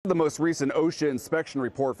The most recent OSHA inspection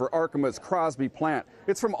report for Arkema's Crosby plant.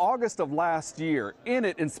 It's from August of last year. In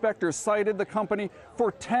it, inspectors cited the company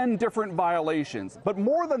for 10 different violations. But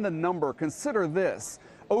more than the number, consider this.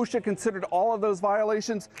 OSHA considered all of those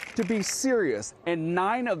violations to be serious, and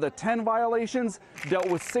 9 of the 10 violations dealt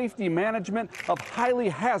with safety management of highly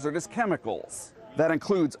hazardous chemicals. That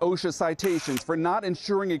includes OSHA citations for not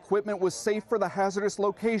ensuring equipment was safe for the hazardous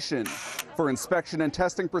location, for inspection and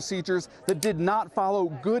testing procedures that did not follow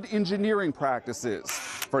good engineering practices,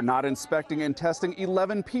 for not inspecting and testing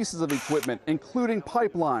 11 pieces of equipment, including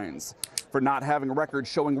pipelines, for not having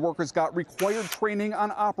records showing workers got required training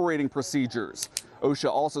on operating procedures. OSHA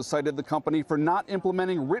also cited the company for not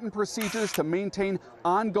implementing written procedures to maintain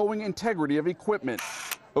ongoing integrity of equipment.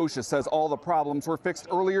 OSHA says all the problems were fixed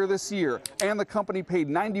earlier this year, and the company paid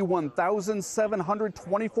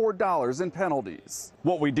 $91,724 in penalties.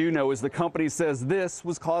 What we do know is the company says this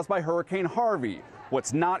was caused by Hurricane Harvey.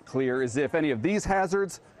 What's not clear is if any of these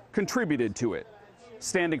hazards contributed to it.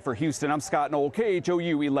 Standing for Houston, I'm Scott Knoll,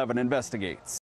 KHOU 11 Investigates.